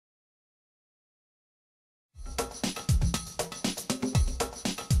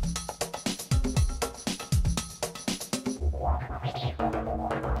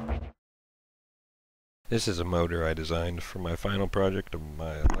This is a motor I designed for my final project of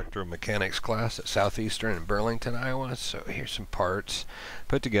my Electromechanics class at Southeastern in Burlington, Iowa. So here's some parts.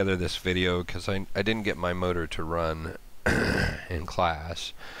 Put together this video because I didn't get my motor to run in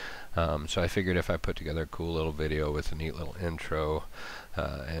class. So I figured if I put together a cool little video with a neat little intro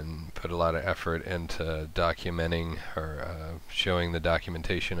and put a lot of effort into documenting or showing the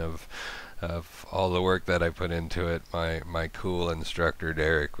documentation of all the work that I put into it, my cool instructor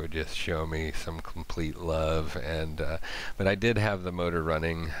Derek would just show me some complete love. And but I did have the motor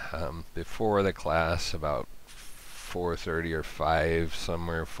running before the class about 4:30 or 5,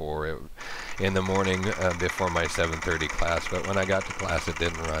 somewhere in the morning before my 7:30 class. But when I got to class, it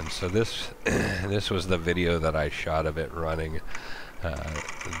didn't run. So this this was the video that I shot of it running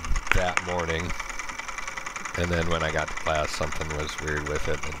that morning. And then when I got to class, something was weird with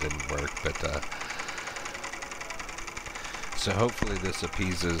it. It didn't work. But so hopefully this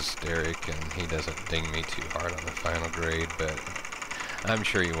appeases Derek and he doesn't ding me too hard on the final grade. But I'm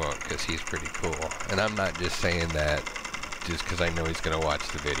sure he won't, because he's pretty cool. And I'm not just saying that just because I know he's going to watch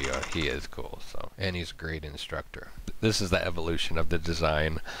the video. He is cool. And he's a great instructor. This is the evolution of the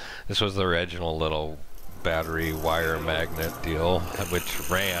design. This was the original little battery wire magnet deal, which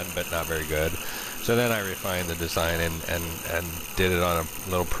ran but not very good. So then I refined the design and did it on a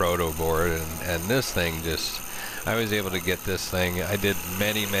little proto board, and this thing just, I was able to get this thing. I did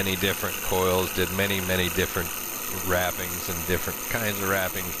many different coils, did many different wrappings and different kinds of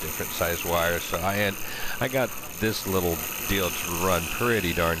wrappings, different size wires. So I got this little deal to run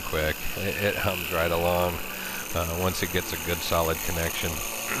pretty darn quick. It hums right along once it gets a good solid connection.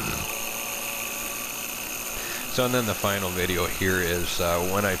 So and then the final video here is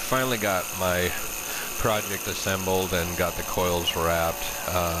when I finally got my project assembled and got the coils wrapped,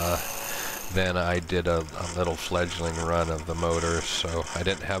 then I did a little fledgling run of the motor. So I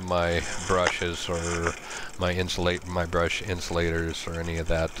didn't have my brushes or my brush insulators or any of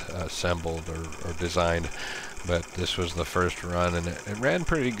that assembled or designed, but this was the first run, and it ran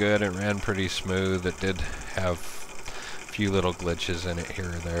pretty good. It ran pretty smooth. It did have a few little glitches in it here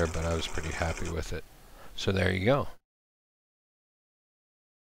or there, but I was pretty happy with it. So there you go.